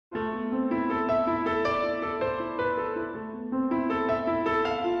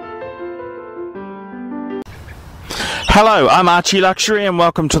Hello, I'm Archie Luxury and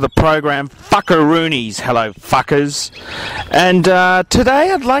welcome to the program Fuckaroonies. Hello, fuckers. And today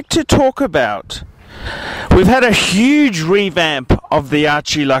I'd like to talk about... We've had a huge revamp of the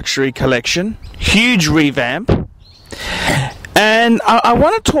Archie Luxury collection. Huge revamp. And I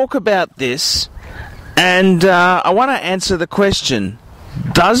want to talk about this, and I want to answer the question,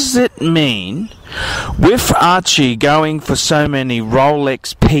 does it mean, with Archie going for so many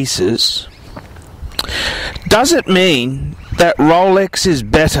Rolex pieces, does it mean that Rolex is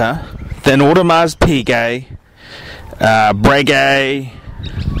better than Audemars Piguet, Breguet,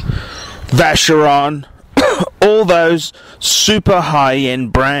 Vacheron, all those super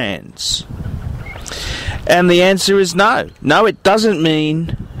high-end brands? And the answer is no. No, it doesn't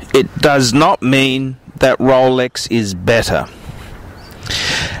mean, it does not mean that Rolex is better.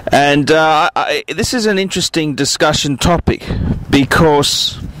 And this is an interesting discussion topic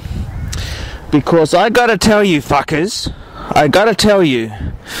because I gotta tell you, fuckers, I gotta tell you,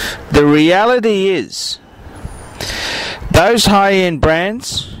 the reality is, those high-end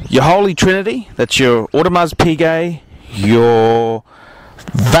brands, your Holy Trinity, that's your Audemars Piguet, your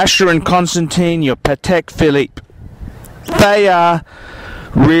Vacheron Constantin, your Patek Philippe, they are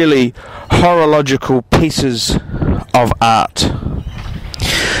really horological pieces of art.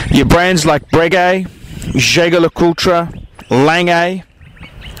 Your brands like Breguet, Jaeger-LeCoultre, Lange,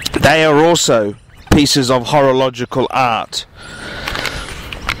 they are also pieces of horological art.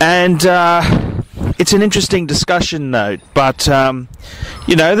 And it's an interesting discussion note, but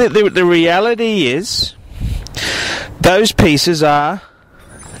you know, the reality is those pieces are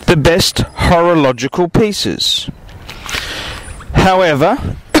the best horological pieces.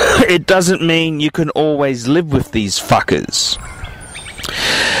 However, it doesn't mean you can always live with these fuckers.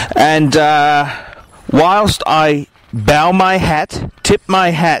 And whilst I bow my hat, tip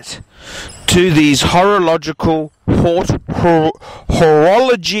my hat to these horological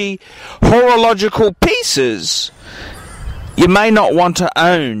pieces, you may not want to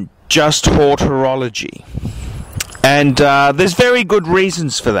own just Haute Horology. And there's very good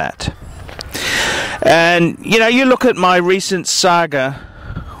reasons for that. And, you know, you look at my recent saga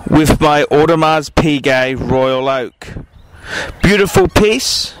with my Audemars Piguet Royal Oak. Beautiful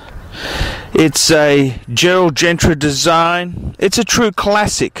piece. It's a Gerald Gentry design. It's a true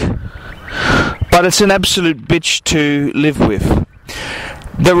classic. But it's an absolute bitch to live with.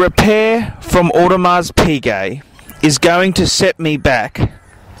 The repair from Audemars Piguet is going to set me back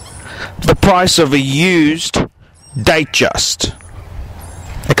the price of a used Datejust.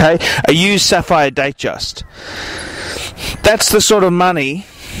 Okay? A used Sapphire Datejust. That's the sort of money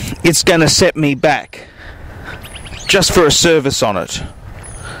it's going to set me back just for a service on it.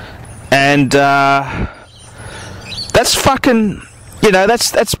 And that's fucking, you know,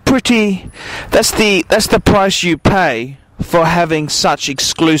 that's the price you pay for having such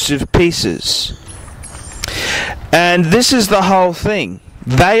exclusive pieces. And this is the whole thing.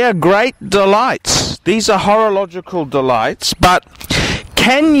 They are great delights. These are horological delights, but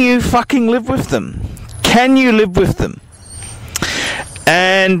can you fucking live with them? Can you live with them?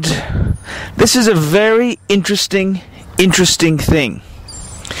 And this is a very interesting thing.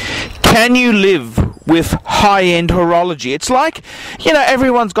 Can you live with high-end horology? It's like, you know,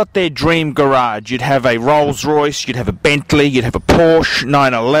 everyone's got their dream garage. You'd have a Rolls Royce, you'd have a Bentley, you'd have a Porsche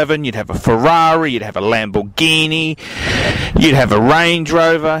 911, you'd have a Ferrari, you'd have a Lamborghini, you'd have a Range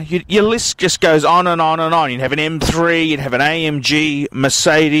Rover. Your list just goes on and on and on. You'd have an M3, you'd have an AMG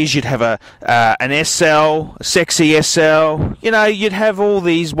Mercedes, you'd have an SL, a sexy SL. You know, you'd have all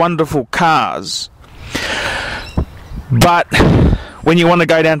these wonderful cars. But when you want to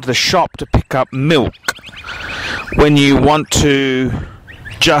go down to the shop to pick up milk, when you want to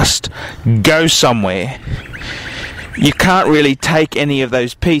just go somewhere, you can't really take any of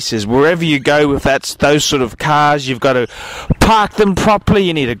those pieces. Wherever you go with those sort of cars, you've got to park them properly.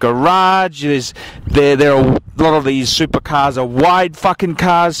 You need a garage. There are a lot of these supercars are wide fucking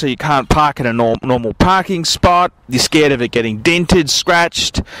cars, so you can't park in a normal parking spot. You're scared of it getting dented,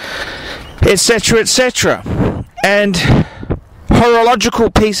 scratched, etc., etc. And horological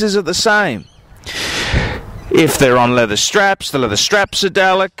pieces are the same. If they're on leather straps, the leather straps are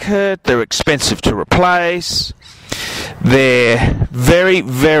delicate, they're expensive to replace, they're very,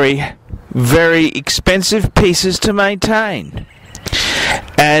 very, very expensive pieces to maintain.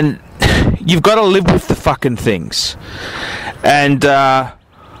 And you've got to live with the fucking things. And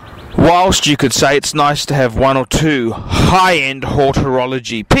whilst you could say it's nice to have one or two high-end Haute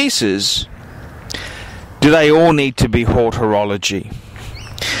Horology pieces, do they all need to be Haute Horology?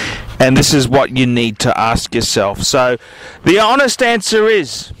 And this is what you need to ask yourself. So the honest answer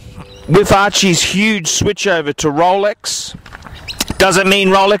is, with Archie's huge switch over to Rolex, does it mean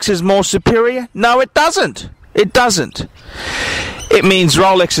Rolex is more superior? No, it doesn't. It doesn't. It means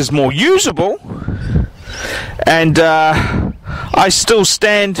Rolex is more usable, and I still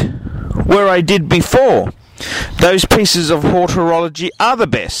stand where I did before. Those pieces of Haute Horology are the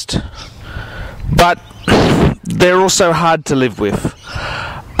best, but they're also hard to live with.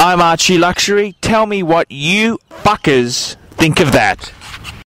 I'm Archie Luxury. Tell me what you fuckers think of that.